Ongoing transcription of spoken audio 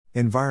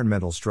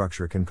Environmental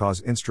Structure Can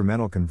Cause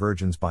Instrumental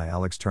Convergence by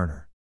Alex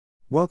Turner.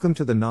 Welcome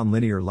to the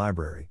Nonlinear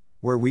Library,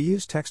 where we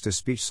use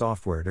text-to-speech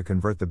software to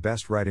convert the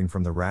best writing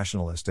from the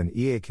Rationalist and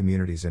EA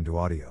communities into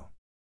audio.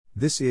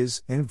 This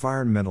is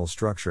Environmental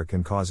Structure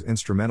Can Cause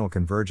Instrumental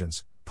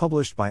Convergence,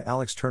 published by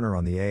Alex Turner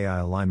on the AI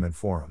Alignment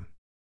Forum.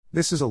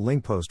 This is a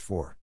link post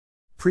for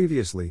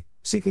Previously,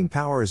 seeking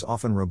power is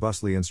often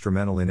robustly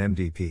instrumental in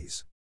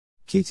MDPs.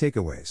 Key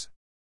takeaways.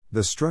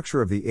 The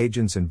structure of the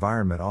agent's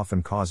environment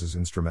often causes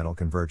instrumental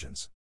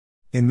convergence.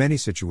 In many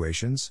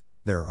situations,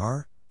 there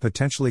are,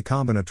 potentially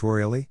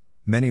combinatorially,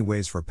 many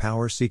ways for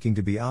power seeking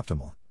to be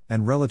optimal,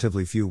 and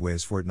relatively few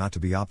ways for it not to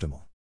be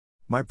optimal.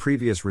 My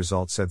previous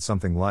result said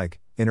something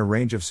like, in a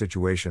range of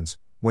situations,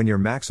 when you're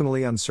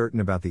maximally uncertain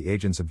about the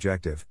agent's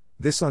objective,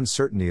 this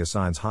uncertainty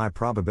assigns high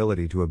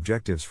probability to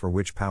objectives for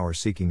which power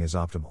seeking is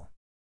optimal.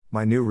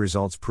 My new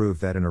results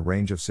prove that in a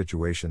range of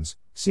situations,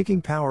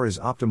 seeking power is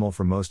optimal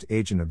for most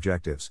agent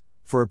objectives,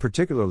 for a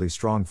particularly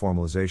strong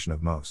formalization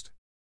of most.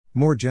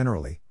 More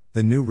generally,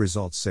 the new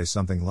results say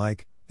something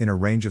like, in a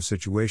range of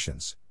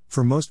situations,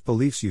 for most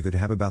beliefs you could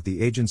have about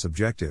the agent's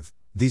objective,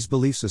 these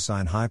beliefs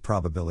assign high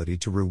probability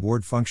to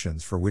reward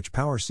functions for which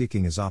power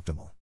seeking is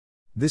optimal.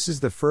 This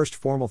is the first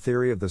formal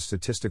theory of the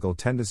statistical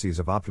tendencies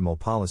of optimal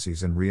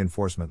policies in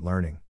reinforcement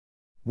learning.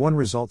 One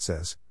result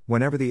says,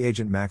 whenever the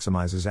agent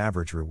maximizes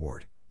average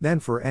reward, then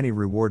for any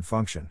reward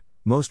function,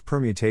 most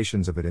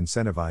permutations of it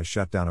incentivize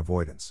shutdown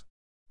avoidance.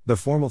 The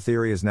formal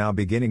theory is now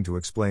beginning to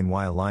explain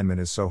why alignment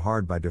is so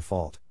hard by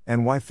default,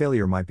 and why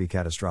failure might be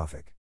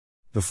catastrophic.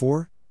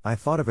 Before, I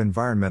thought of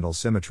environmental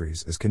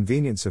symmetries as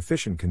convenient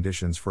sufficient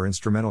conditions for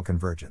instrumental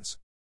convergence.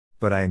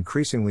 But I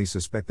increasingly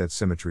suspect that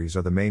symmetries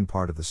are the main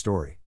part of the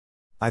story.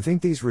 I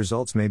think these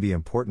results may be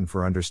important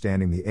for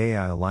understanding the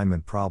AI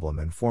alignment problem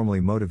and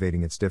formally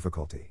motivating its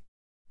difficulty.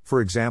 For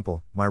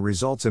example, my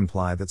results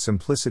imply that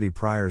simplicity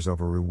priors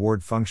over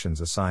reward functions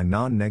assign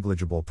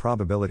non-negligible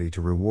probability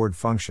to reward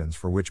functions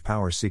for which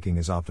power seeking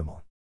is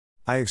optimal.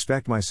 I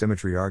expect my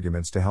symmetry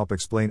arguments to help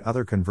explain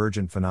other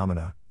convergent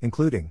phenomena,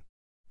 including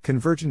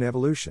convergent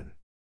evolution,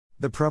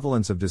 the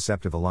prevalence of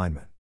deceptive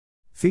alignment,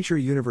 feature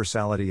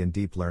universality in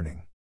deep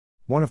learning.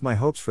 One of my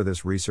hopes for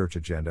this research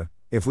agenda,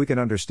 if we can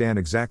understand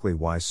exactly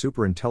why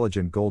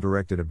superintelligent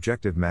goal-directed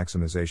objective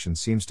maximization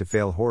seems to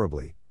fail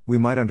horribly, we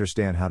might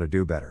understand how to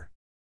do better.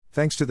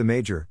 Thanks to the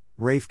Major,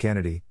 Rafe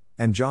Kennedy,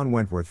 and John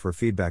Wentworth for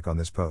feedback on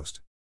this post.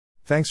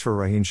 Thanks for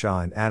Rahin Shah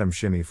and Adam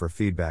Shimi for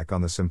feedback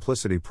on the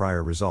simplicity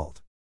prior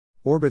result.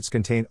 Orbits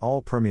contain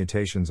all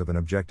permutations of an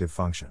objective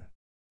function.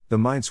 The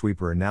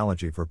Minesweeper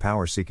analogy for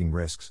power-seeking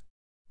risks.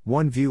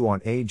 One view on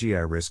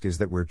AGI risk is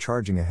that we're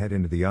charging ahead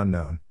into the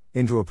unknown,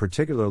 into a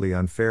particularly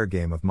unfair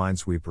game of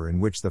Minesweeper in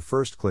which the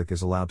first click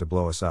is allowed to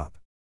blow us up.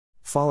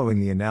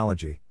 Following the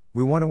analogy,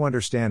 we want to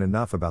understand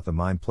enough about the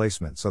mine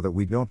placement so that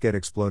we don't get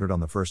exploded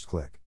on the first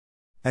click.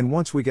 And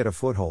once we get a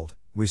foothold,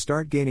 we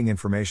start gaining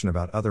information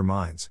about other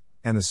mines,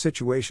 and the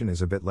situation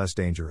is a bit less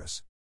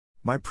dangerous.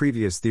 My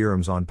previous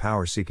theorems on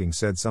power seeking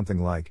said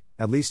something like,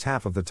 at least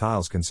half of the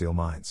tiles conceal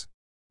mines.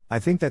 I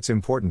think that's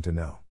important to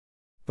know.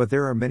 But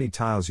there are many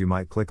tiles you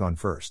might click on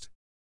first.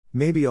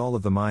 Maybe all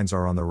of the mines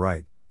are on the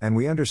right, and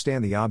we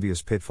understand the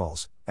obvious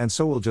pitfalls, and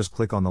so we'll just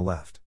click on the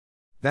left.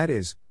 That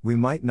is, we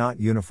might not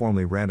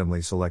uniformly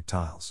randomly select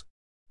tiles.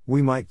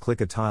 We might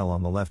click a tile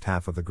on the left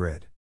half of the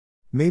grid.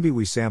 Maybe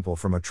we sample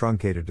from a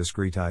truncated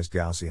discretized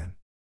Gaussian.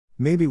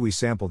 Maybe we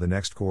sample the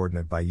next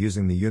coordinate by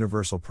using the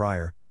universal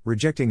prior,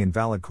 rejecting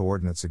invalid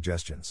coordinate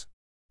suggestions.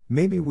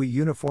 Maybe we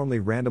uniformly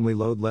randomly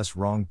load less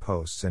wrong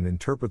posts and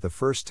interpret the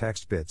first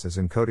text bits as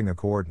encoding a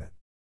coordinate.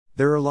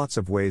 There are lots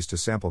of ways to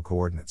sample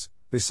coordinates,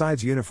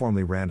 besides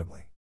uniformly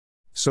randomly.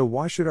 So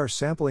why should our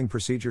sampling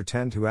procedure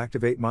tend to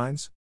activate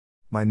mines?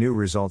 My new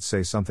results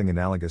say something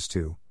analogous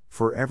to,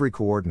 for every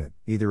coordinate,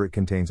 either it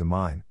contains a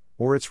mine,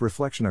 or its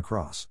reflection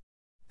across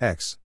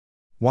X,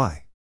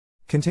 Y,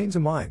 contains a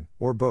mine,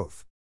 or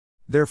both.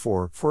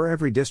 Therefore, for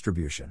every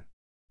distribution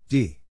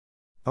D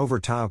over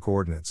tile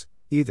coordinates,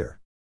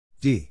 either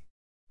D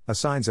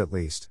assigns at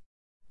least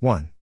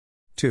 1,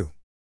 2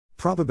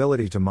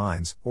 probability to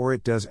mines, or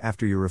it does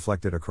after you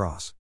reflect it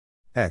across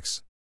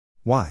X,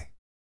 Y.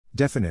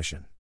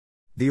 Definition.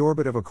 The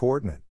orbit of a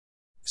coordinate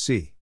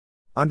C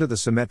under the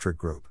symmetric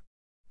group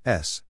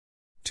S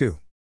 2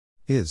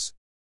 is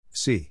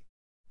C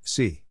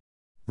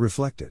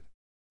reflected.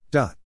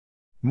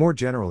 More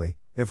generally,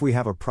 if we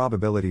have a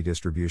probability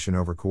distribution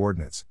over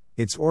coordinates,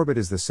 its orbit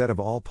is the set of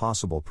all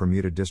possible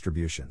permuted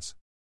distributions.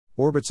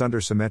 Orbits under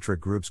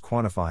symmetric groups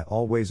quantify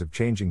all ways of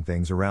changing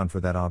things around for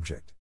that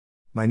object.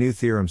 My new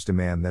theorems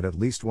demand that at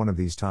least one of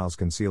these tiles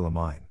conceal a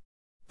mine.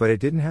 But it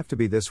didn't have to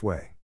be this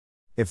way.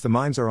 If the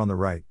mines are on the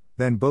right,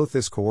 then both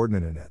this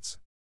coordinate and its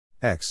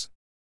X,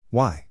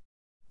 Y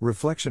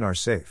reflection are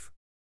safe.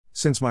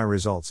 Since my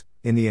results,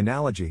 in the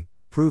analogy,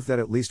 prove that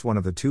at least one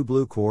of the two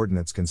blue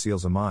coordinates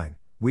conceals a mine,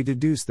 we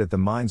deduce that the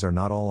mines are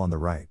not all on the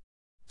right.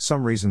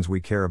 Some reasons we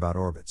care about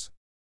orbits.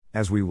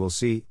 As we will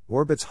see,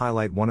 orbits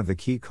highlight one of the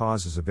key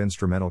causes of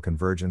instrumental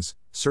convergence,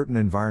 certain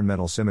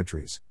environmental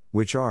symmetries,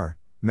 which are,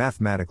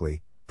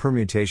 mathematically,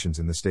 Permutations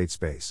in the state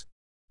space.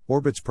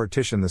 Orbits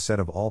partition the set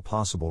of all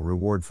possible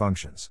reward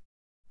functions.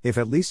 If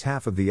at least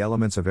half of the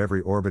elements of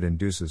every orbit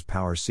induces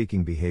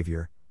power-seeking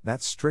behavior,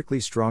 that's strictly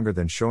stronger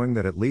than showing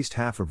that at least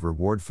half of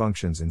reward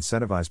functions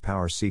incentivize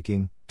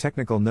power-seeking.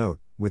 Technical note,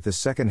 with the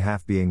second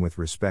half being with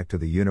respect to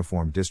the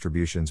uniform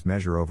distributions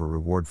measure over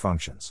reward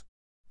functions.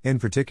 In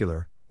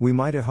particular, we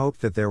might have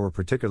hoped that there were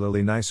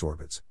particularly nice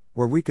orbits,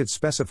 where we could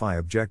specify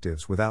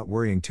objectives without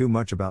worrying too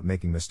much about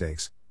making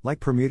mistakes, like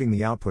permuting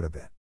the output a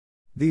bit.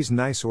 These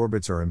nice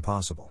orbits are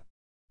impossible.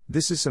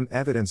 This is some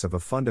evidence of a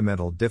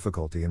fundamental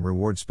difficulty in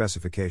reward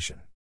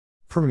specification.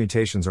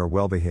 Permutations are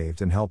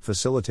well-behaved and help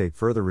facilitate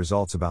further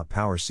results about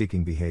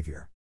power-seeking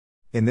behavior.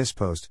 In this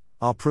post,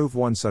 I'll prove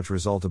one such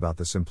result about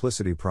the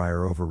simplicity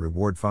prior over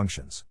reward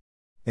functions.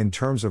 In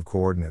terms of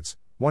coordinates,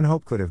 one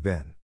hope could have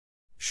been.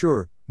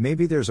 Sure,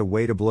 maybe there's a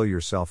way to blow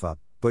yourself up,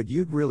 but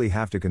you'd really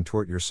have to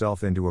contort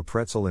yourself into a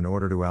pretzel in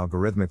order to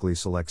algorithmically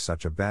select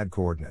such a bad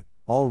coordinate.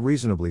 All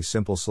reasonably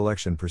simple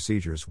selection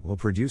procedures will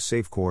produce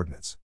safe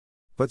coordinates.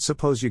 But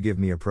suppose you give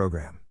me a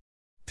program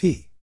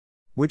P,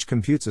 which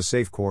computes a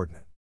safe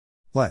coordinate.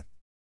 Let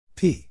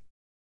P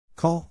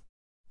call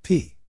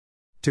P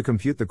to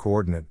compute the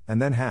coordinate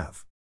and then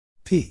have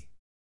P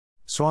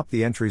swap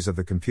the entries of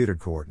the computed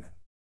coordinate.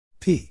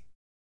 P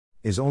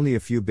is only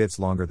a few bits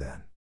longer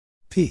than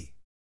P,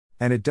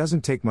 and it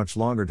doesn't take much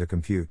longer to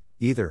compute,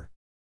 either.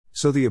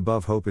 So the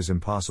above hope is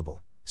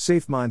impossible.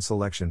 Safe mine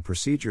selection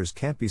procedures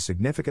can't be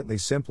significantly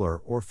simpler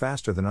or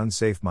faster than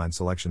unsafe mine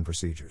selection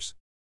procedures.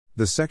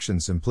 The section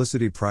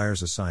simplicity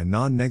priors assign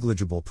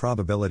non-negligible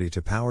probability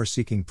to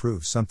power-seeking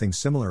proves something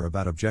similar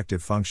about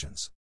objective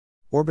functions.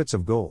 Orbits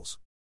of goals.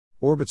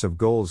 Orbits of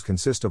goals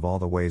consist of all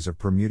the ways of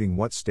permuting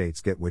what states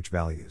get which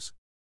values.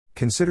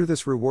 Consider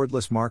this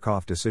rewardless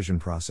Markov decision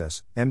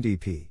process,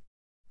 MDP.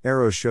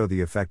 Arrows show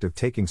the effect of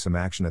taking some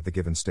action at the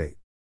given state.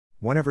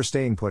 Whenever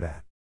staying put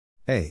at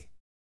A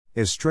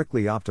is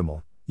strictly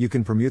optimal, you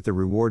can permute the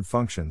reward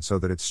function so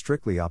that it's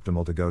strictly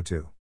optimal to go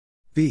to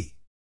B.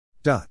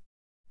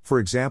 For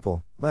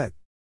example, let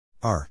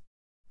R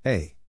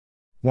A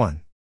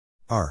 1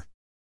 R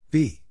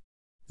B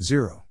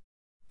 0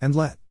 and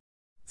let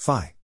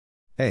phi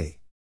A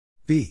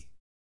B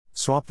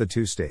swap the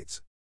two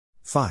states.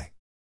 Phi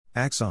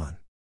acts on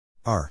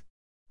R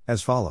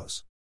as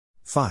follows.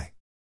 Phi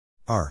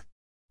R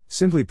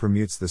simply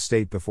permutes the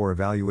state before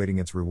evaluating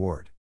its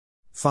reward.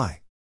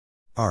 Phi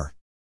R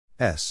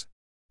S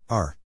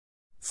R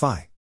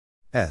Phi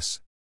S.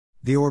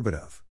 The orbit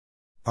of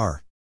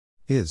R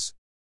is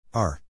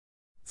R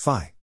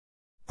Phi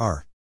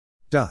R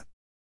dot.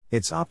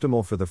 It's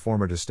optimal for the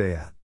former to stay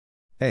at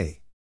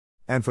A,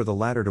 and for the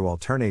latter to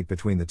alternate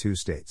between the two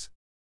states.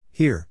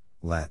 Here,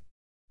 let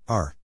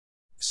R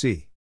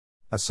C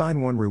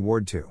assign one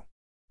reward to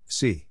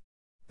C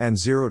and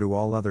 0 to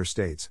all other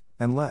states,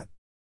 and let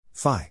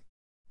Phi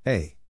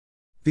A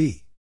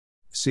B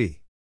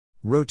C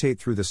rotate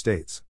through the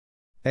states.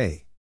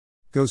 A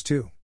goes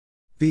to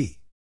B,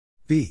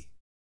 B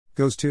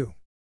goes to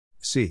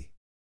C,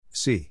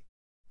 C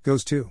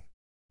goes to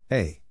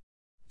A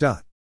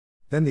dot.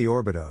 Then the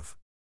orbit of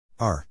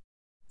R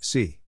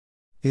C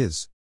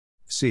is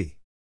C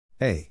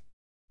A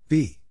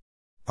B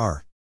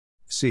R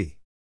C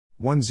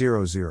 1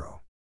 0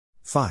 0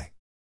 Phi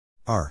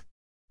R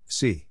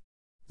C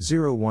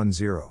 0 1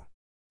 0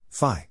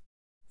 Phi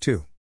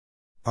 2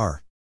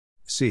 R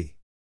C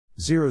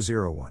 0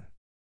 0 1.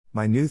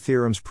 My new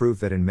theorems prove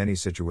that in many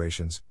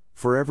situations,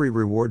 for every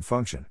reward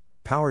function,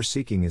 power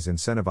seeking is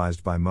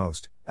incentivized by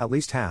most, at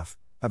least half,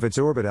 of its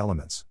orbit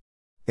elements.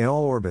 In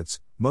all orbits,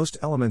 most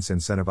elements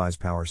incentivize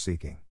power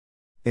seeking.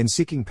 In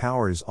seeking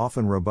power is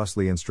often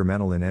robustly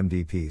instrumental in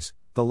MDPs.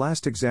 The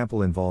last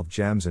example involved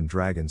gems and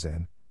dragons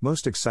and,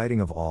 most exciting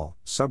of all,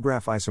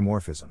 subgraph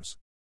isomorphisms.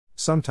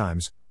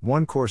 Sometimes,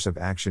 one course of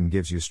action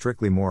gives you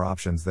strictly more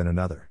options than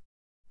another.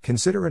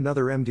 Consider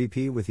another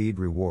MDP with ED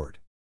reward.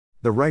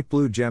 The right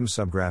blue gem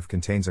subgraph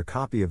contains a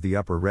copy of the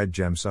upper red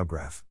gem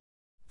subgraph.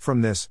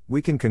 From this,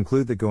 we can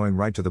conclude that going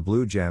right to the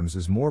blue gems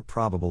is more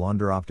probable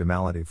under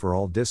optimality for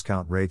all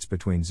discount rates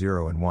between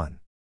 0 and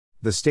 1.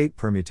 The state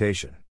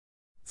permutation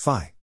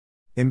Phi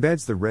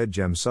embeds the red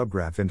gem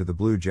subgraph into the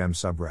blue gem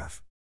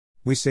subgraph.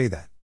 We say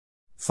that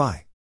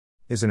Phi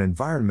is an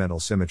environmental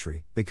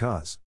symmetry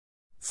because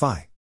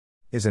Phi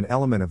is an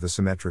element of the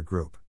symmetric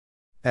group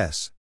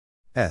S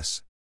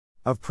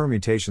of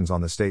permutations on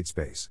the state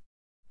space.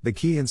 The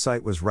key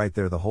insight was right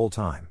there the whole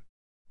time.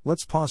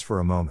 Let's pause for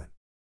a moment.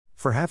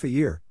 For half a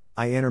year,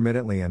 I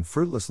intermittently and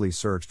fruitlessly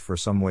searched for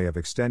some way of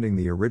extending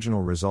the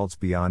original results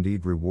beyond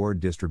ED reward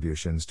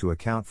distributions to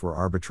account for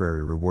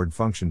arbitrary reward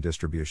function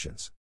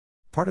distributions.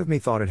 Part of me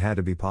thought it had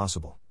to be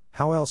possible.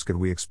 How else could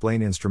we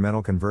explain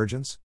instrumental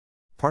convergence?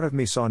 Part of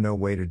me saw no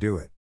way to do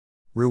it.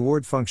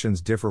 Reward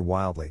functions differ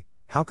wildly.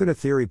 How could a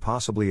theory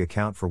possibly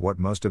account for what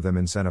most of them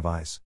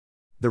incentivize?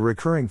 The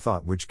recurring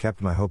thought which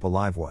kept my hope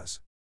alive was,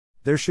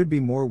 there should be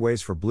more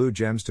ways for blue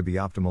gems to be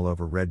optimal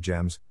over red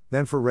gems,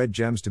 than for red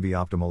gems to be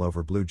optimal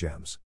over blue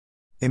gems.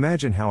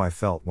 Imagine how I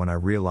felt when I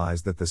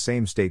realized that the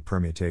same state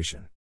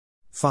permutation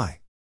Phi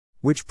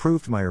which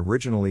proved my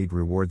original EAD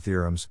reward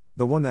theorems,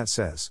 the one that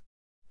says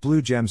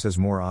blue gems has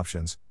more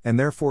options, and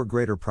therefore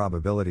greater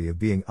probability of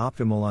being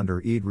optimal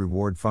under EAD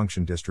reward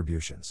function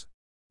distributions.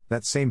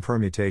 That same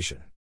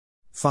permutation,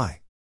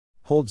 phi,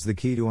 holds the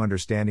key to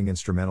understanding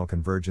instrumental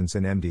convergence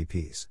in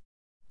MDPs.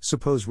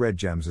 Suppose red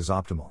gems is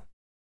optimal.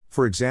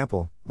 For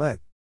example, let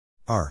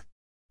R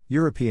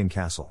European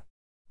castle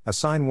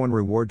assign 1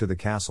 reward to the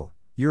castle,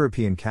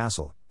 European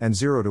castle, and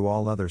 0 to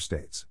all other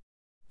states.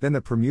 Then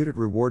the permuted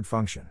reward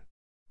function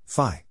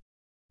phi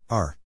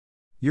R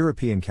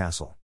European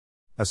castle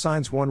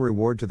assigns 1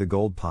 reward to the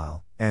gold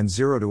pile, and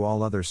 0 to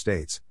all other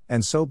states,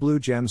 and so blue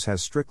gems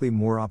has strictly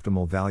more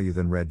optimal value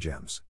than red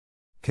gems.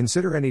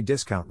 Consider any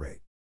discount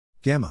rate.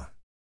 Gamma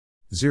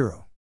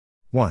 0,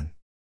 1.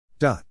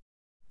 Dot.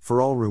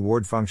 For all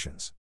reward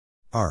functions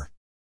R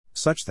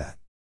such that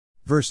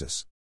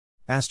versus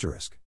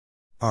asterisk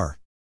R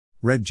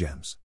red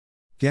gems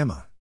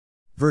gamma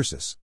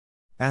versus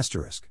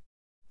asterisk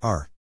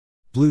R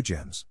blue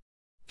gems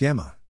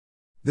gamma.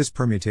 This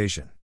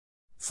permutation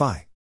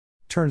phi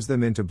turns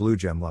them into blue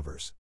gem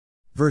lovers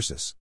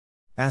versus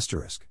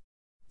asterisk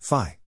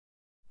phi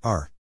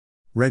R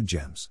red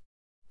gems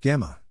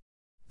gamma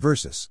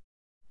versus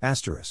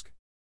asterisk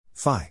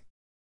phi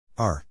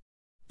R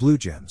blue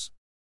gems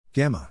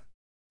gamma.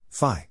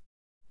 Phi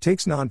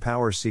takes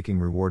non-power seeking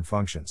reward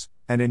functions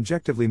and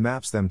injectively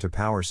maps them to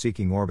power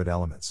seeking orbit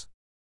elements.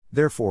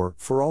 Therefore,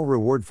 for all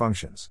reward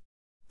functions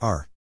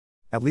R,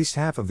 at least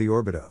half of the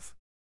orbit of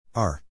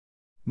R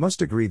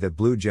must agree that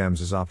blue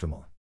gems is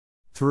optimal.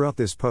 Throughout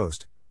this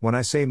post, when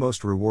I say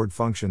most reward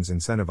functions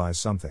incentivize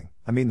something,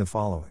 I mean the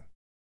following.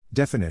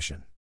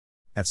 Definition.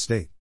 At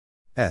state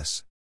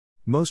S,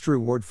 most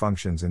reward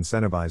functions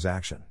incentivize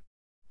action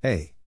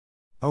A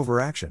over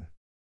action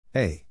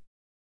A.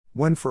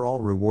 When for all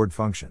reward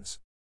functions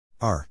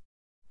R,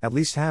 at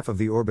least half of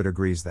the orbit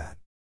agrees that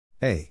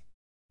A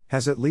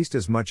has at least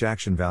as much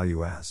action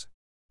value as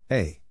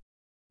A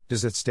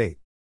does at state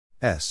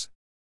S.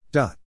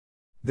 Dot.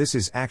 This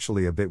is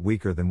actually a bit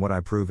weaker than what I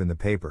prove in the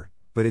paper,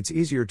 but it's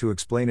easier to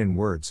explain in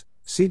words.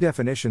 See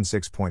definition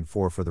 6.4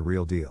 for the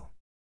real deal.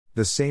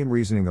 The same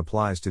reasoning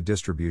applies to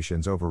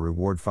distributions over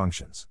reward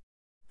functions.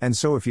 And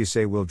so if you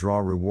say we'll draw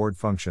reward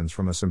functions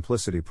from a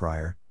simplicity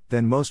prior,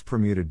 then most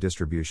permuted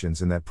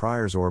distributions in that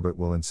prior's orbit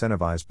will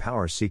incentivize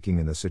power seeking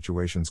in the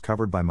situations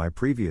covered by my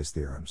previous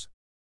theorems.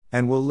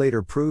 And we'll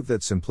later prove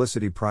that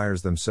simplicity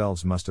priors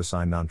themselves must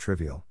assign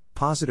non-trivial,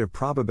 positive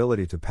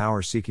probability to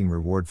power seeking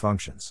reward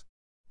functions.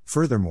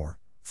 Furthermore,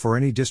 for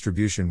any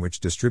distribution which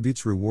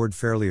distributes reward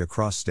fairly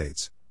across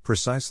states,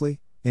 precisely,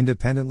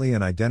 independently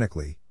and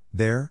identically,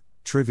 there,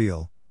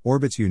 trivial,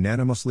 orbits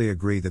unanimously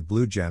agree that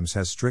blue gems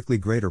has strictly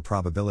greater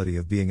probability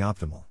of being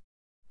optimal.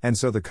 And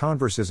so the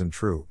converse isn't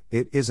true.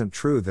 It isn't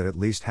true that at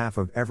least half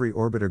of every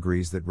orbit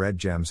agrees that red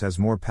gems has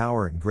more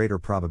power and greater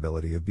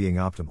probability of being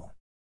optimal.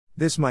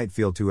 This might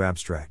feel too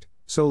abstract,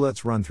 so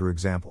let's run through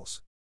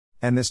examples.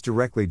 And this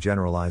directly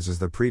generalizes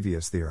the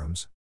previous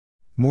theorems.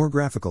 More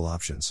graphical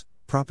options,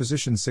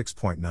 proposition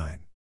 6.9.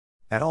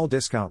 At all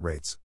discount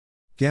rates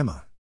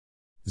gamma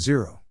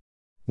 0,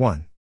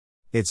 1.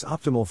 It's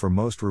optimal for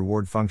most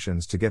reward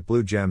functions to get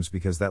blue gems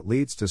because that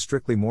leads to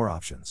strictly more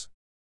options.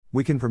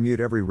 We can permute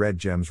every red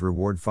gem's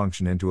reward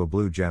function into a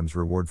blue gem's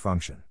reward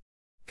function.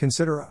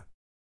 Consider a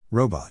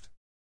robot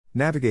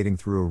navigating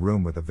through a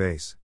room with a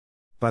vase.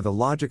 By the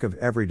logic of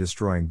every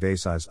destroying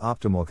vase is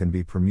optimal can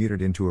be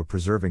permuted into a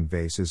preserving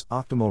vase is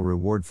optimal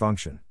reward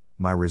function.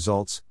 My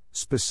results,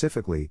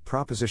 specifically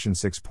proposition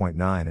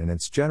 6.9 and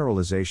its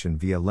generalization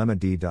via lemma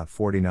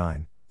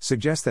d.49,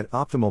 suggest that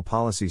optimal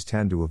policies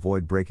tend to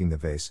avoid breaking the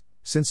vase,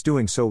 since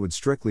doing so would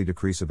strictly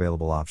decrease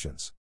available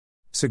options.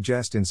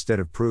 Suggest instead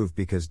of prove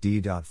because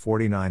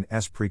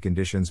d.49's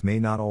preconditions may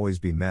not always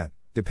be met,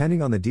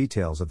 depending on the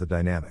details of the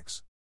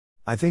dynamics.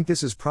 I think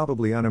this is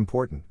probably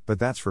unimportant, but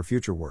that's for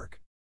future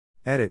work.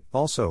 Edit.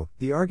 Also,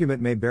 the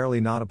argument may barely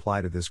not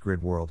apply to this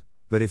grid world,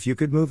 but if you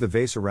could move the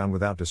vase around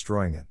without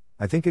destroying it,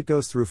 I think it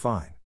goes through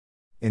fine.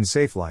 In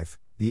safe life,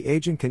 the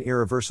agent can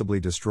irreversibly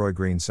destroy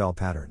green cell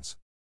patterns.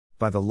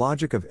 By the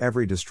logic of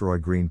every destroy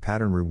green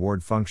pattern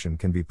reward function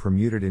can be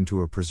permuted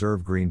into a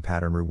preserve green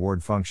pattern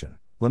reward function.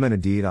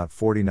 Lemma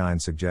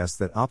d.49 suggests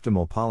that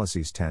optimal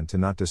policies tend to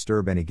not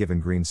disturb any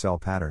given green cell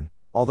pattern,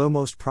 although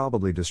most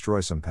probably destroy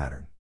some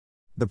pattern.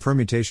 The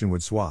permutation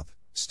would swap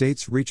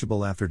states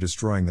reachable after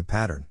destroying the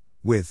pattern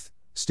with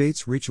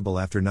states reachable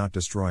after not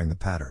destroying the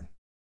pattern.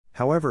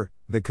 However,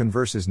 the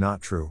converse is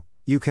not true.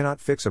 You cannot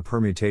fix a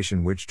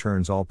permutation which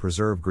turns all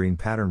preserve green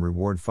pattern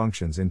reward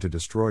functions into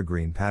destroy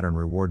green pattern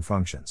reward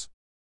functions.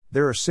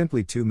 There are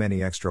simply too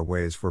many extra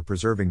ways for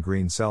preserving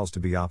green cells to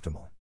be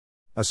optimal.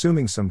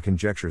 Assuming some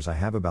conjectures I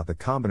have about the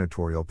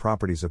combinatorial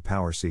properties of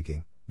power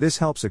seeking, this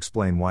helps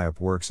explain why it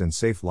works in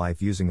safe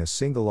life using a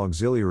single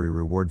auxiliary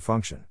reward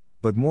function,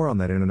 but more on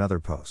that in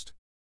another post.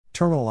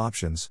 Terminal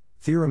options,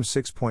 Theorem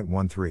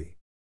 6.13.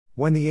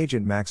 When the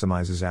agent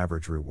maximizes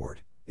average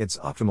reward, it's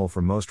optimal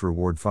for most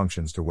reward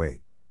functions to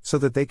wait, so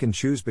that they can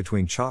choose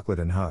between chocolate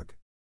and hug.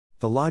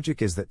 The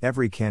logic is that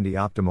every candy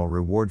optimal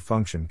reward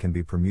function can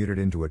be permuted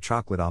into a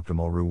chocolate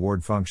optimal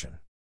reward function.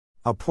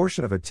 A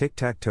portion of a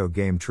tic-tac-toe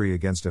game tree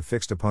against a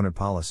fixed opponent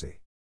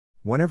policy.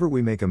 Whenever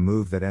we make a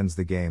move that ends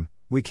the game,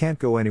 we can't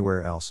go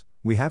anywhere else,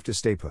 we have to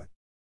stay put.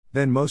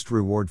 Then most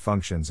reward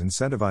functions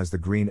incentivize the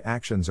green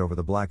actions over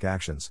the black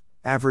actions.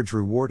 Average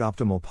reward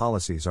optimal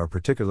policies are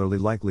particularly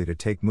likely to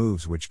take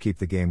moves which keep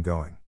the game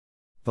going.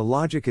 The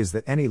logic is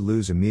that any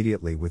lose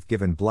immediately with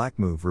given black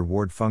move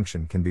reward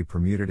function can be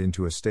permuted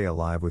into a stay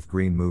alive with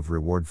green move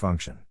reward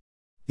function.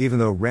 Even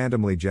though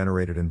randomly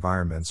generated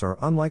environments are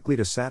unlikely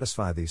to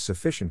satisfy these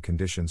sufficient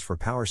conditions for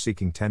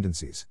power-seeking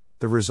tendencies,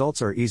 the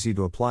results are easy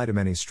to apply to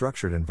many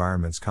structured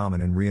environments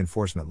common in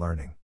reinforcement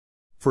learning.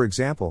 For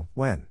example,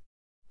 when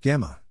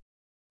gamma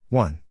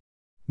 1.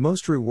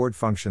 Most reward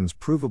functions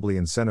provably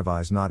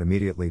incentivize not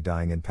immediately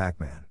dying in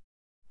Pac-Man.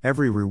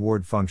 Every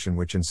reward function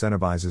which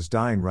incentivizes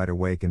dying right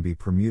away can be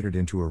permuted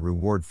into a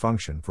reward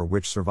function for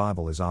which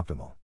survival is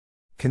optimal.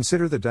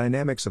 Consider the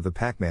dynamics of the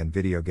Pac-Man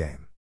video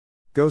game.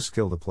 Ghosts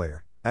kill the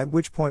player, at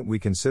which point we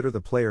consider the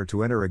player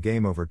to enter a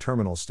game over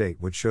terminal state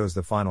which shows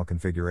the final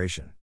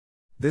configuration.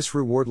 This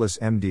rewardless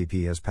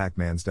MDP has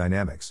Pac-Man's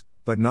dynamics,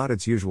 but not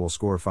its usual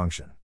score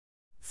function.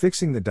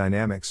 Fixing the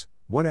dynamics,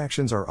 what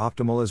actions are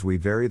optimal as we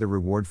vary the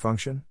reward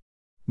function?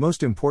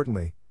 Most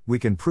importantly, we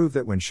can prove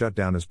that when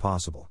shutdown is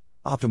possible,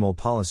 optimal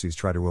policies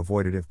try to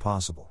avoid it if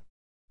possible.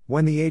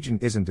 When the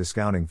agent isn't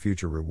discounting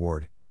future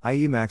reward,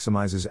 i.e.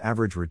 maximizes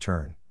average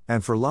return,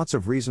 and for lots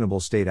of reasonable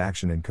state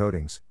action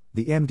encodings,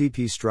 the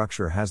MDP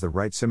structure has the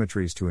right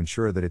symmetries to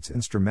ensure that it's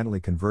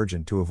instrumentally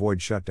convergent to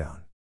avoid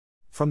shutdown.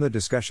 From the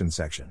discussion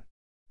section.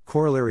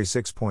 Corollary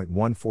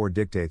 6.14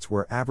 dictates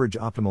where average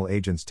optimal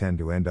agents tend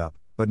to end up,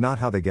 but not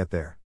how they get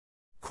there.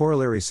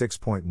 Corollary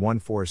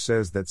 6.14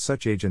 says that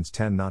such agents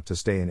tend not to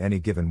stay in any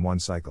given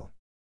one cycle.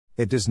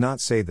 It does not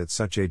say that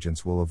such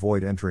agents will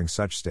avoid entering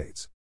such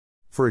states.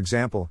 For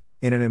example,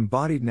 in an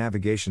embodied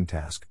navigation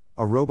task,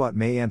 a robot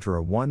may enter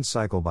a one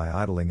cycle by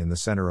idling in the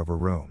center of a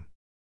room.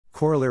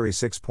 Corollary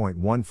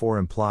 6.14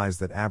 implies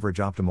that average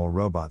optimal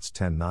robots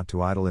tend not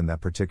to idle in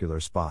that particular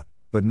spot,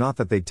 but not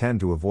that they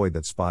tend to avoid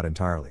that spot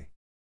entirely.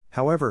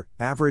 However,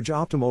 average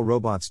optimal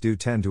robots do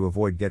tend to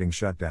avoid getting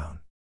shut down.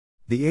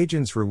 The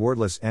agent's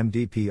rewardless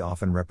MDP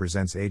often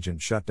represents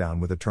agent shutdown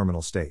with a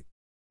terminal state.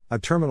 A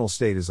terminal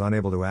state is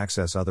unable to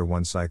access other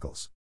one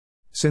cycles.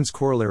 Since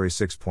Corollary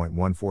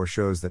 6.14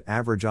 shows that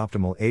average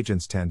optimal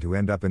agents tend to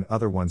end up in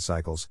other one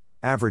cycles,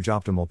 average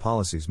optimal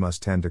policies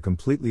must tend to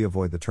completely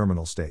avoid the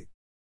terminal state.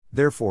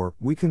 Therefore,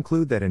 we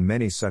conclude that in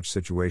many such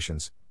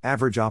situations,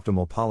 average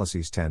optimal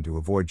policies tend to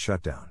avoid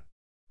shutdown.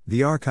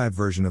 The archive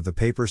version of the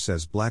paper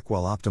says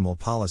Blackwell optimal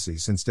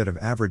policies instead of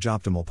average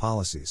optimal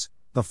policies.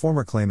 The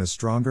former claim is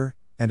stronger,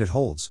 and it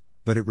holds,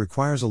 but it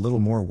requires a little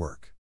more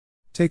work.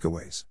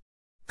 Takeaways.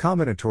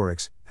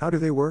 Combinatorics, how do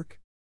they work?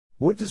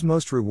 What does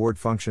most reward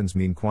functions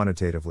mean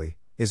quantitatively?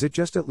 Is it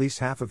just at least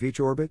half of each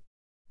orbit?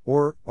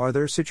 Or, are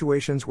there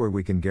situations where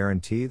we can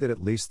guarantee that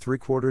at least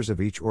 3/4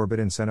 of each orbit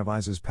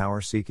incentivizes power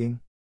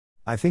seeking?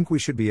 I think we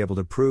should be able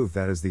to prove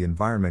that as the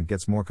environment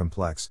gets more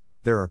complex,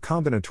 there are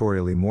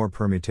combinatorially more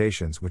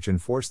permutations which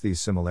enforce these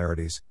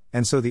similarities,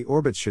 and so the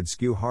orbits should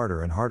skew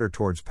harder and harder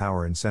towards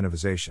power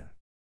incentivization.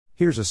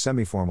 Here's a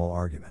semi-formal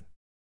argument.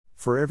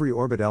 For every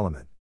orbit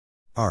element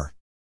R,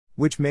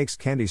 which makes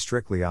candy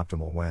strictly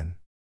optimal when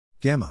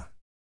gamma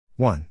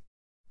 1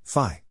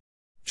 phi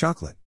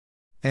chocolate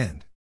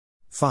and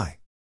phi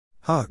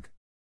hug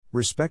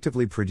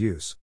respectively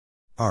produce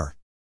R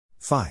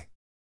phi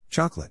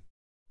chocolate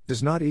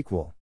does not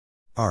equal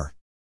R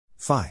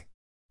phi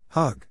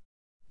hug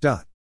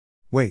dot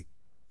weight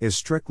is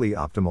strictly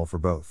optimal for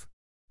both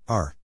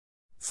R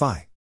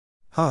phi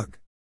hug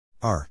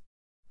R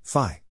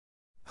phi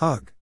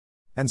hug,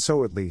 and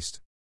so at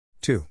least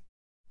 2,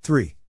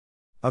 3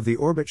 of the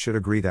orbit should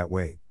agree that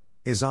weight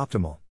is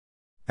optimal.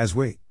 As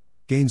weight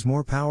gains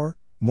more power,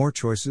 more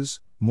choices,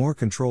 more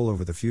control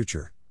over the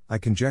future, I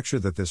conjecture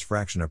that this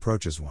fraction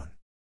approaches 1.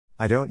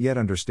 I don't yet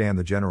understand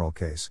the general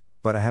case,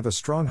 but I have a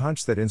strong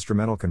hunch that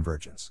instrumental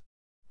convergence,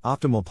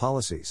 optimal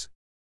policies,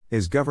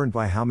 is governed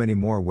by how many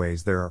more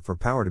ways there are for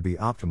power to be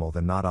optimal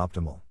than not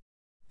optimal.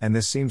 And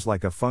this seems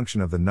like a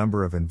function of the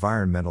number of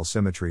environmental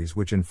symmetries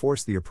which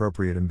enforce the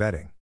appropriate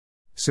embedding.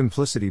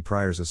 Simplicity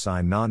priors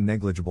assign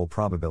non-negligible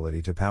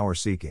probability to power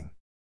seeking.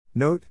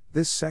 Note,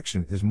 this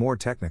section is more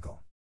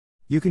technical.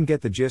 You can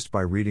get the gist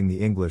by reading the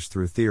English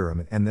through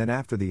theorem and then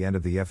after the end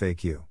of the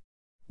FAQ.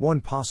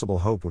 One possible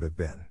hope would have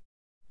been,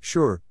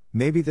 sure,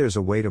 maybe there's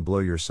a way to blow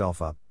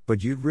yourself up,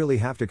 but you'd really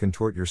have to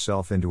contort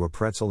yourself into a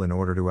pretzel in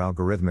order to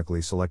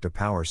algorithmically select a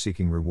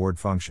power-seeking reward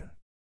function.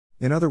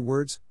 In other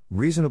words,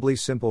 reasonably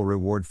simple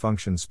reward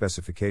function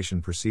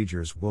specification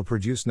procedures will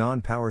produce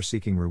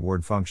non-power-seeking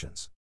reward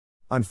functions.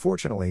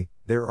 Unfortunately,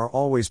 there are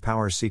always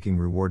power-seeking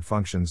reward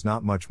functions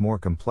not much more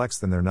complex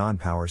than their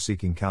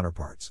non-power-seeking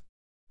counterparts.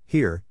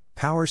 Here,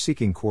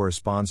 power-seeking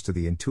corresponds to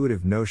the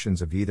intuitive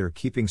notions of either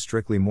keeping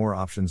strictly more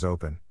options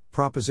open,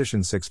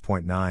 proposition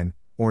 6.9,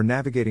 or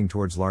navigating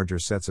towards larger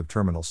sets of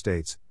terminal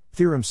states,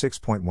 theorem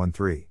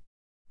 6.13.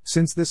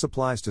 Since this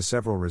applies to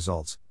several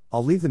results,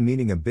 I'll leave the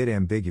meaning a bit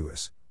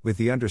ambiguous, with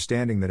the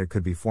understanding that it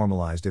could be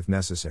formalized if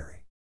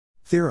necessary.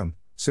 Theorem: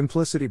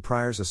 simplicity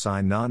priors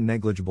assign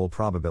non-negligible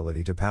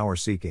probability to power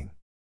seeking.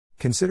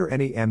 Consider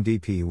any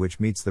MDP which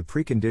meets the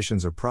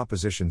preconditions of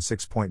proposition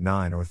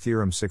 6.9 or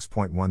theorem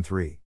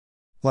 6.13.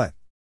 Let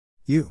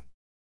U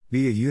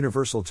be a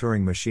universal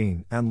Turing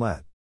machine, and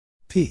let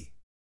P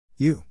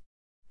U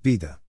be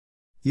the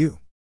U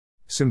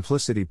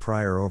simplicity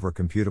prior over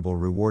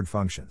computable reward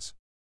functions.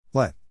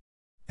 Let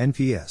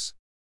NPS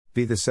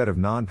be the set of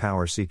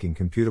non-power seeking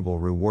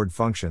computable reward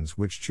functions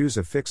which choose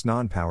a fixed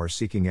non-power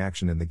seeking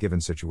action in the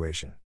given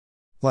situation.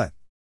 Let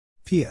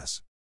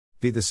PS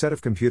be the set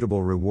of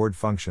computable reward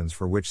functions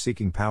for which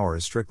seeking power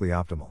is strictly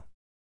optimal.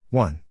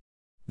 1.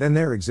 Then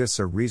there exists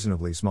a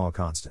reasonably small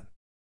constant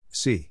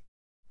C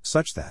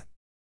such that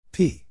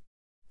P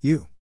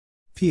U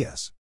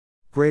PS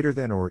greater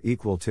than or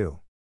equal to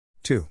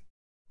 2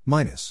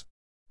 minus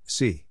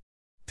C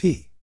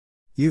P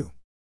U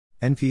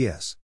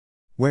NPS,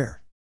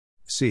 where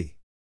C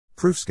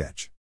proof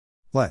sketch.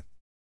 Let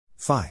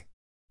phi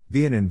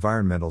be an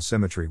environmental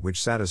symmetry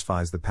which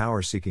satisfies the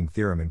power-seeking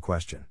theorem in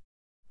question.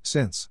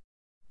 Since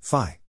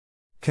phi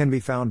can be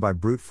found by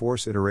brute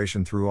force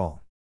iteration through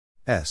all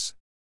S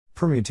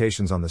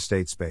permutations on the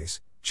state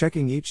space,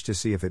 checking each to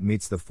see if it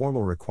meets the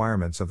formal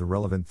requirements of the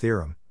relevant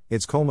theorem,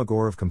 its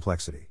Kolmogorov of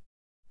complexity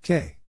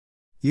K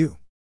U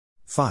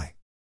phi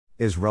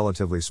is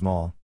relatively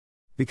small,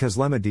 because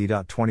lemma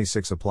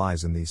d.26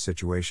 applies in these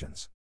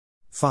situations.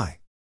 Phi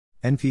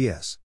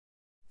NPS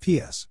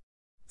PS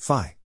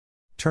phi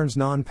turns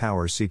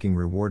non-power seeking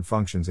reward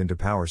functions into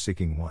power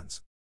seeking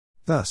ones.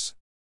 Thus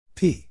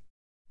P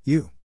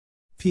U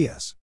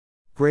PS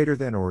greater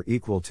than or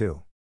equal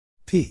to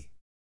P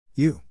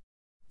U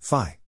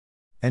phi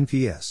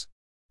NPS,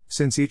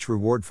 since each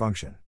reward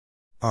function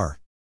R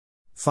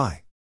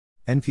phi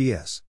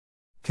NPS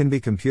can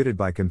be computed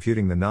by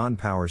computing the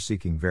non-power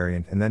seeking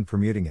variant and then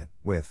permuting it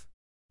with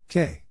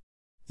K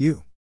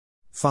U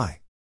phi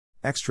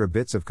extra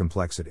bits of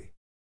complexity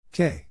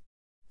K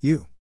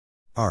U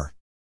R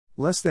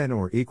less than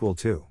or equal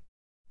to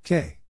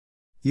K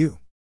U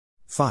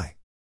phi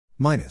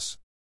minus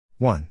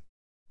 1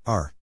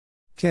 R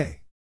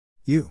K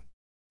U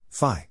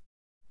phi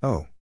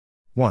O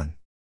 1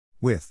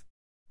 with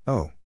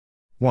O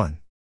 1,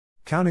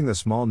 counting the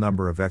small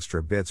number of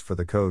extra bits for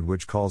the code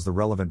which calls the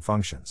relevant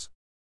functions.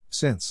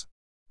 Since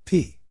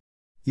P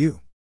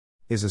U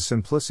is a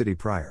simplicity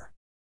prior,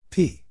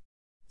 P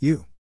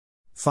U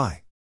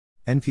phi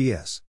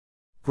NPS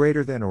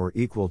greater than or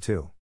equal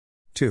to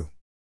 2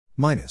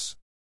 minus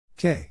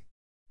K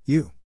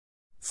U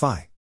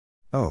phi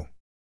O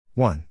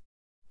 1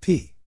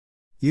 P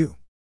U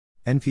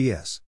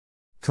NPS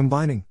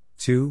combining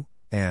 2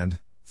 and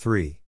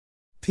 3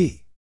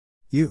 P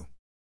U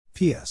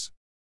PS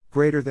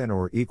greater than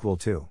or equal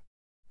to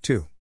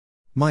 2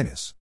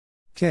 minus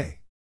K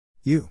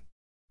U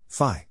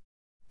phi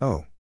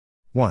O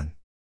 1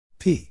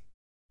 P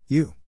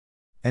U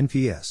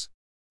NPS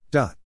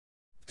dot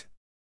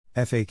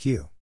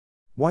FAQ.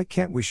 Why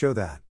can't we show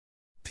that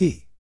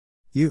P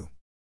U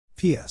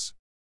PS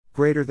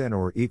greater than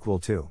or equal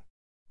to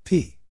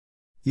P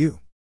U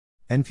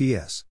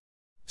NPS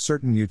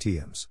certain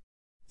UTMs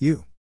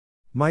U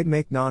might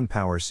make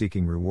non-power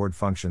seeking reward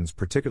functions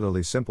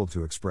particularly simple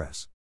to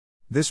express.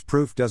 This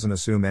proof doesn't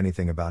assume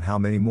anything about how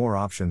many more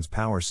options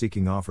power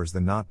seeking offers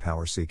than not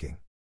power seeking.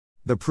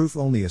 The proof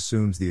only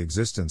assumes the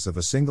existence of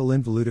a single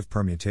involutive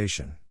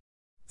permutation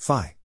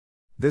phi.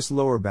 This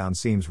lower bound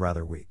seems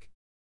rather weak.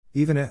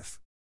 Even if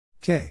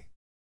K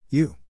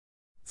U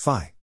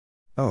phi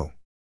O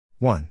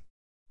 1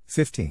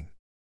 15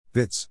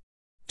 bits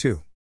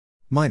 2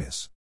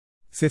 minus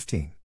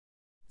 15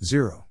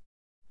 0.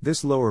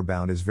 This lower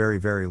bound is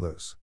very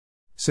loose.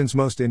 Since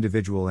most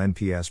individual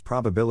NPS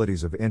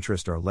probabilities of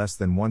interest are less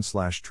than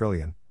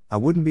 1/trillion, I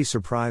wouldn't be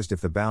surprised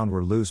if the bound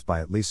were loose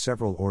by at least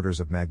several orders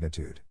of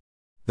magnitude.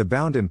 The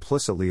bound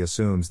implicitly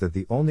assumes that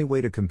the only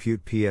way to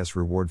compute PS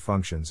reward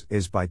functions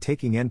is by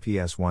taking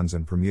NPS ones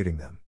and permuting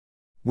them.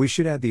 We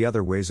should add the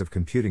other ways of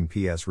computing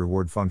PS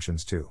reward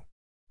functions too.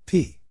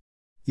 P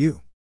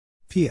U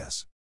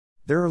PS.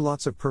 There are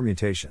lots of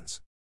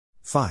permutations.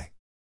 Phi.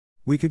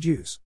 We could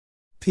use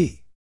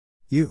P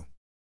U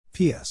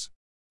PS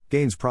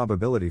gains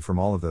probability from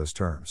all of those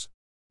terms.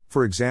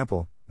 For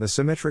example, the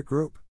symmetric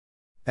group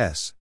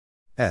S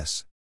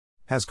has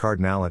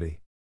cardinality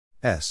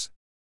S,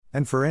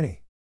 and for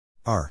any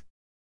R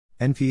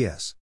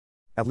NPS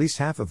at least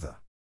half of the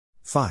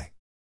phi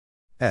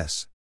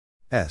S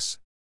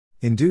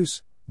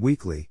induce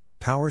weakly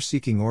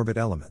power-seeking orbit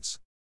elements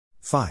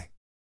phi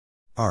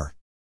R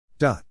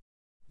dot.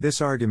 This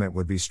argument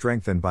would be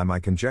strengthened by my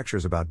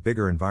conjectures about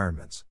bigger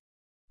environments.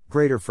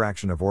 Greater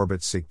fraction of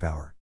orbits seek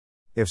power.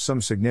 If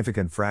some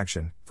significant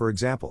fraction, for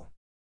example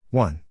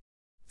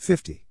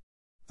 1/50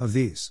 of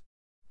these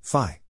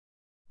phi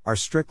are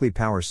strictly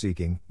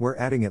power-seeking, we're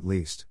adding at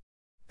least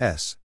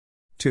S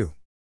to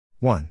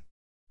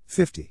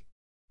 1/50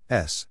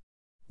 S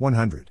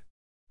 100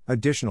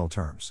 additional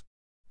terms.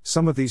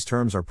 Some of these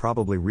terms are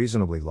probably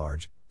reasonably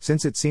large,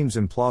 since it seems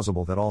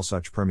implausible that all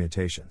such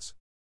permutations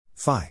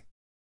phi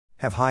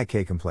have high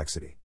k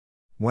complexity.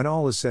 When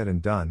all is said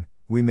and done,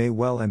 we may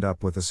well end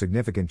up with a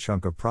significant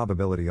chunk of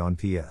probability on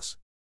PS.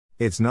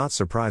 It's not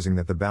surprising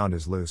that the bound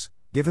is loose,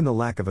 given the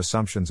lack of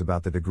assumptions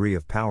about the degree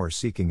of power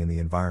seeking in the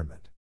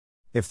environment.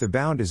 If the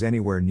bound is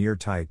anywhere near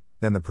tight,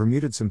 then the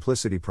permuted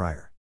simplicity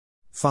prior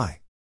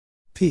phi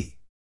p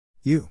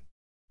u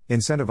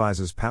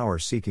incentivizes power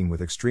seeking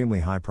with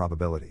extremely high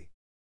probability.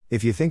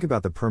 If you think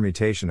about the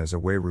permutation as a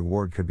way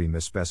reward could be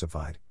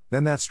misspecified,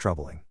 then that's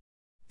troubling.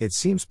 It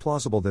seems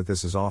plausible that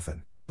this is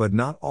often, but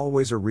not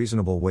always, a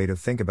reasonable way to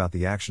think about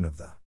the action of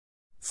the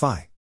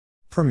phi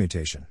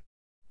permutation.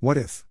 What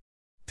if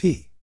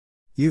p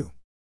u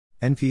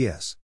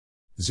nps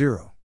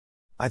 0?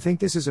 I think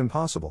this is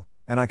impossible,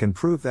 and I can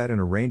prove that in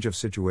a range of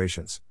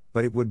situations,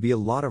 but it would be a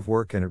lot of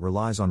work and it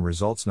relies on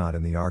results not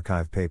in the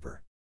archive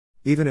paper.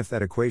 Even if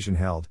that equation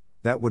held,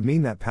 that would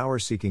mean that power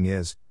seeking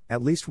is,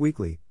 at least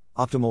weakly,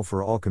 optimal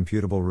for all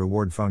computable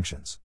reward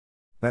functions.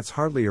 That's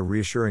hardly a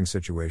reassuring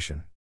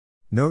situation.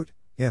 Note,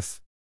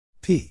 if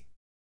p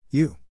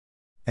u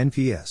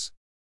nps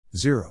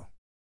 0,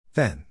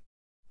 then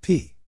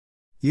p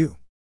u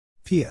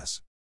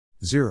ps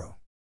 0.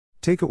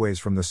 Takeaways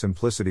from the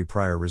simplicity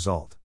prior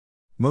result.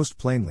 Most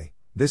plainly,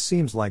 this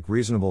seems like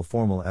reasonable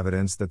formal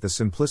evidence that the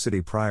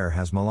simplicity prior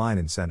has malign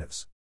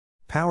incentives.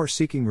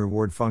 Power-seeking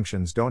reward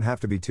functions don't have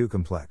to be too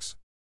complex.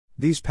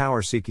 These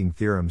power-seeking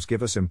theorems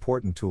give us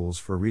important tools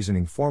for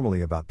reasoning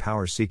formally about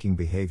power-seeking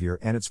behavior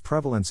and its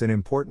prevalence in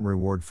important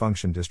reward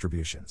function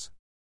distributions.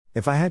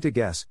 If I had to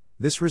guess,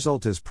 this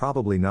result is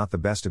probably not the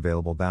best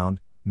available bound,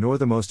 nor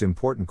the most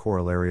important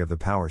corollary of the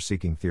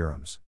power-seeking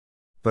theorems.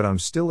 But I'm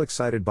still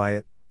excited by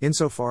it,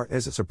 insofar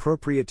as it's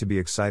appropriate to be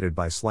excited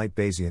by slight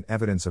Bayesian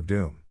evidence of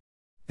doom.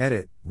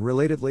 Edit.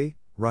 Relatedly,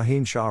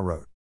 Raheen Shah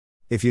wrote,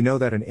 if you know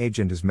that an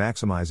agent is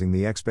maximizing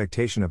the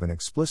expectation of an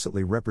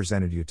explicitly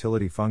represented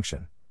utility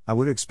function, I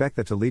would expect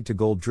that to lead to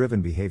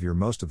goal-driven behavior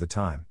most of the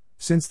time,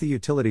 since the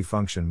utility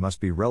function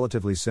must be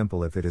relatively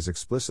simple if it is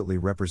explicitly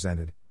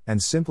represented,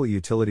 and simple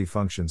utility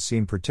functions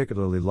seem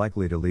particularly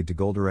likely to lead to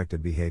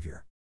goal-directed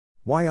behavior.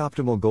 Why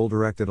optimal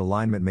goal-directed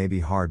alignment may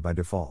be hard by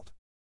default.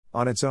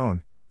 On its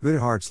own,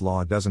 Goodhart's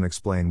law doesn't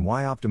explain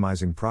why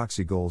optimizing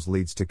proxy goals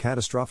leads to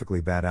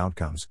catastrophically bad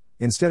outcomes,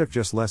 instead of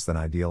just less than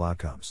ideal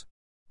outcomes.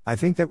 I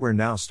think that we're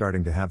now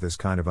starting to have this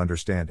kind of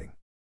understanding.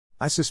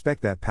 I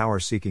suspect that power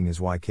seeking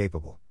is why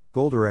capable,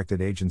 goal-directed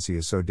agency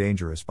is so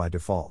dangerous by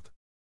default.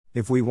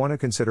 If we want to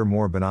consider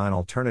more benign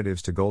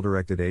alternatives to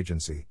goal-directed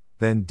agency,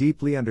 then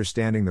deeply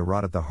understanding the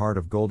rot at the heart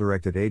of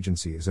goal-directed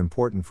agency is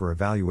important for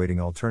evaluating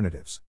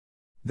alternatives.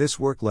 This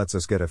work lets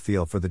us get a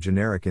feel for the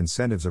generic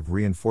incentives of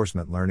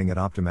reinforcement learning at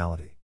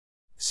optimality.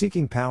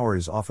 Seeking power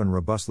is often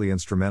robustly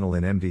instrumental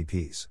in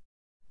MDPs.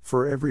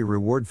 For every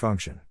reward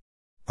function,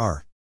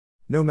 R,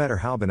 no matter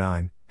how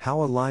benign,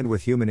 how aligned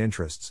with human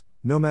interests,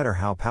 no matter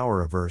how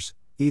power averse,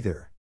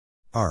 either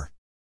R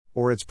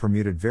or its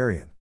permuted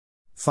variant,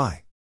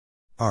 phi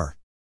R,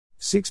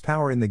 seeks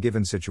power in the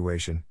given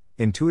situation,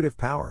 intuitive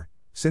power,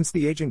 since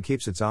the agent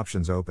keeps its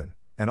options open,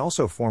 and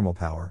also formal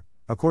power,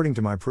 according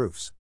to my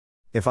proofs.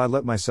 If I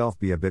let myself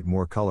be a bit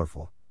more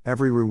colorful,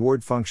 every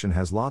reward function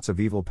has lots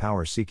of evil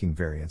power-seeking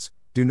variants.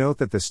 Do note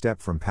that the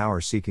step from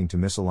power-seeking to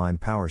misaligned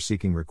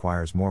power-seeking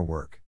requires more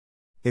work.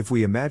 If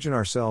we imagine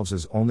ourselves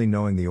as only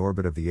knowing the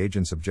orbit of the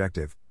agent's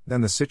objective,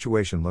 then the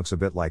situation looks a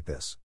bit like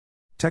this.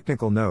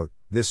 Technical note,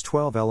 this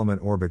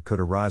 12-element orbit could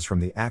arise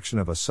from the action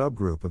of a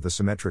subgroup of the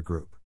symmetric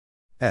group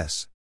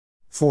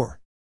S4,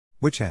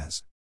 which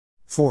has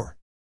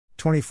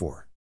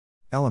 24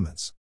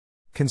 elements.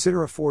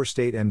 Consider a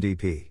 4-state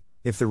MDP.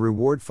 If the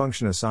reward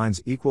function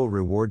assigns equal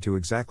reward to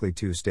exactly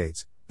 2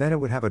 states, then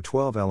it would have a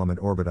 12-element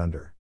orbit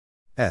under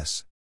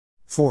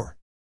S4.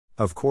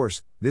 Of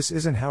course, this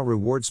isn't how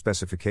reward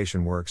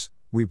specification works.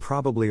 We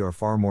probably are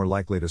far more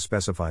likely to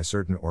specify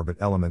certain orbit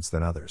elements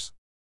than others.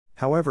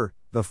 However,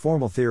 the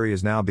formal theory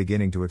is now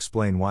beginning to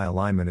explain why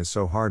alignment is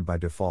so hard by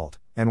default,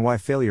 and why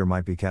failure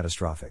might be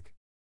catastrophic.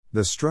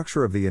 The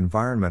structure of the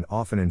environment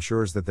often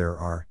ensures that there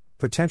are,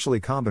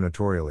 potentially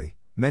combinatorially,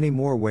 many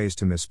more ways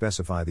to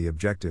misspecify the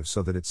objective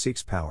so that it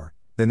seeks power,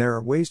 than there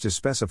are ways to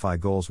specify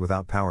goals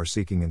without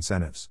power-seeking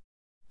incentives.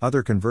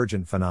 Other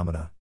convergent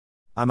phenomena.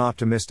 I'm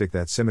optimistic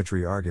that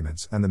symmetry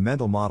arguments and the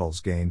mental models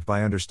gained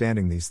by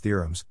understanding these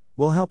theorems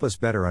will help us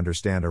better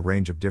understand a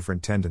range of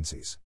different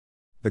tendencies.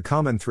 The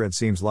common thread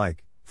seems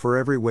like, for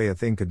every way a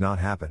thing could not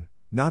happen,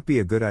 not be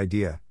a good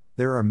idea,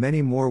 there are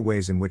many more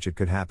ways in which it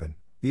could happen,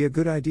 be a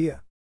good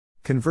idea.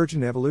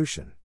 Convergent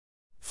evolution.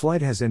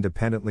 Flight has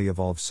independently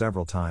evolved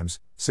several times,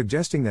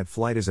 suggesting that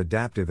flight is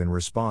adaptive in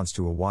response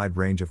to a wide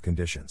range of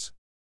conditions.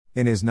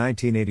 In his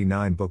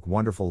 1989 book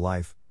Wonderful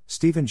Life,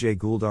 Stephen Jay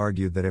Gould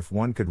argued that if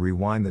one could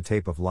rewind the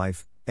tape of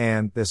life,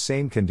 and the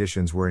same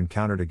conditions were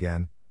encountered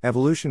again,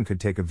 evolution could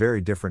take a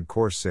very different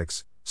course.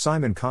 6.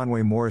 Simon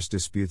Conway Morris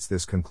disputes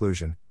this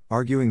conclusion,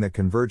 arguing that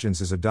convergence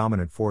is a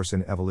dominant force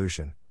in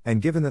evolution,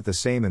 and given that the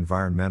same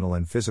environmental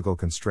and physical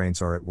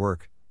constraints are at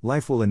work,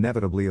 Life will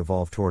inevitably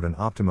evolve toward an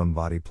optimum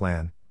body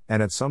plan,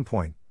 and at some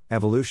point,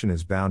 evolution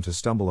is bound to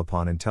stumble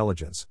upon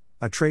intelligence,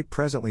 a trait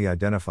presently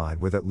identified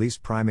with at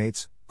least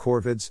primates,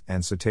 corvids,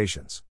 and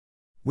cetaceans.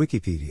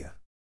 Wikipedia.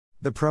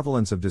 The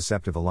prevalence of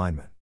deceptive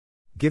alignment.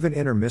 Given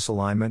inner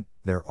misalignment,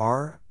 there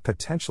are,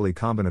 potentially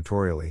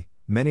combinatorially,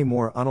 many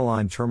more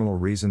unaligned terminal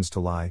reasons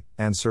to lie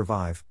and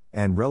survive,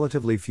 and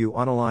relatively few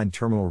unaligned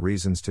terminal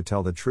reasons to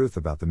tell the truth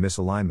about the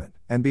misalignment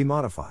and be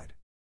modified.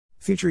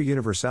 Feature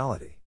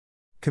universality.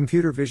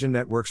 Computer vision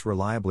networks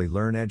reliably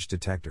learn edge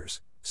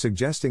detectors,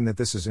 suggesting that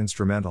this is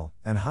instrumental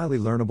and highly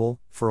learnable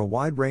for a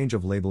wide range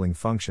of labeling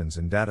functions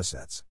and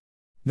datasets.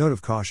 Note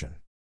of caution.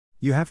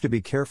 You have to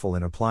be careful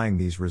in applying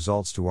these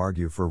results to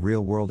argue for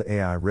real-world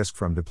AI risk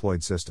from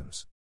deployed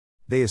systems.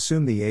 They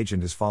assume the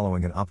agent is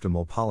following an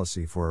optimal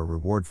policy for a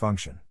reward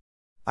function.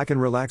 I can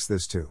relax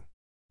this too.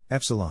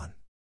 Epsilon.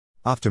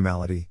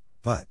 Optimality,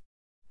 but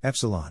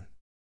epsilon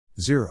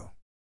 0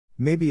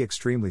 may be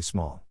extremely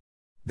small.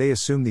 They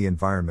assume the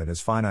environment is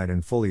finite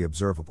and fully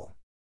observable.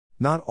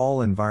 Not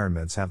all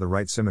environments have the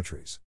right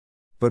symmetries.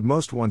 But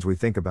most ones we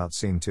think about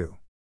seem to.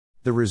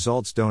 The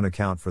results don't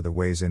account for the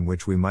ways in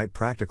which we might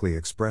practically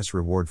express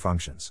reward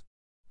functions.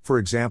 For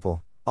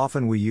example,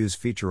 often we use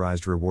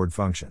featurized reward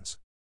functions.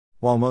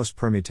 While most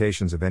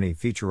permutations of any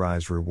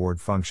featurized reward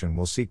function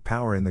will seek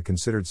power in the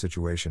considered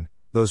situation,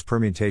 those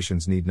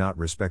permutations need not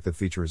respect the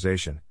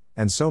featurization,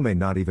 and so may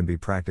not even be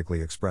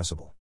practically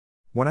expressible.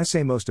 When I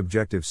say most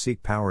objectives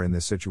seek power in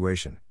this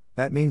situation,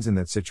 that means in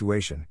that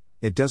situation.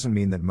 It doesn't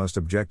mean that most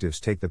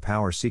objectives take the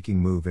power-seeking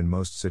move in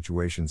most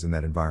situations in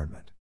that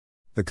environment.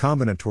 The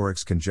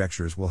combinatorics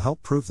conjectures will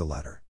help prove the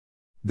latter.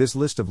 This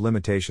list of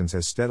limitations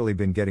has steadily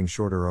been getting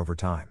shorter over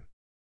time.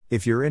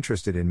 If you're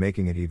interested in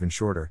making it even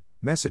shorter,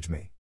 message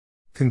me.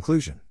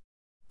 Conclusion.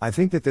 I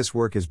think that this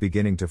work is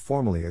beginning to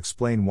formally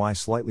explain why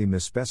slightly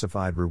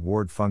misspecified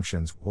reward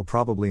functions will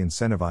probably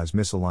incentivize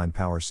misaligned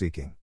power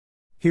seeking.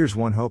 Here's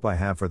one hope I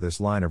have for this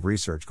line of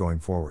research going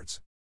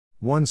forwards.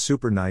 One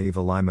super naive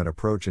alignment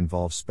approach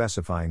involves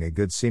specifying a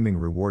good-seeming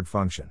reward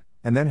function,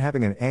 and then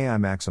having an AI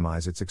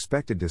maximize its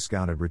expected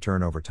discounted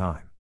return over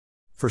time.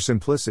 For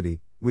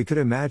simplicity, we could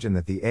imagine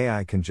that the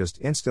AI can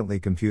just instantly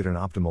compute an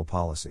optimal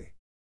policy.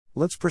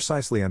 Let's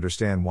precisely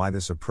understand why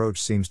this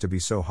approach seems to be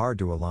so hard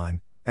to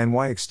align, and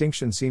why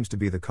extinction seems to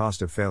be the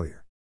cost of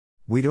failure.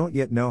 We don't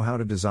yet know how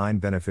to design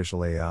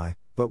beneficial AI,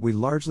 but we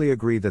largely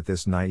agree that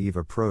this naive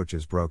approach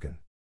is broken.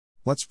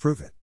 Let's prove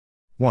it.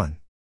 1.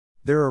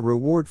 There are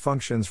reward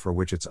functions for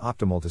which it's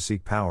optimal to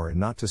seek power and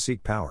not to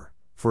seek power.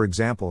 For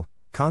example,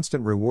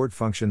 constant reward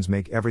functions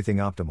make everything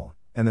optimal,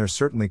 and they're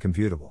certainly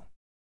computable.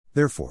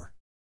 Therefore,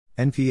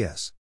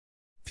 NPS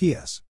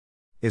PS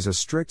is a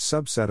strict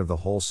subset of the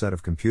whole set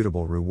of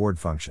computable reward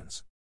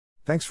functions.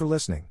 Thanks for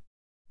listening.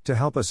 To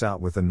help us out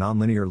with the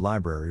Nonlinear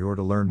Library or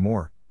to learn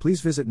more,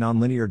 please visit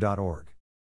nonlinear.org.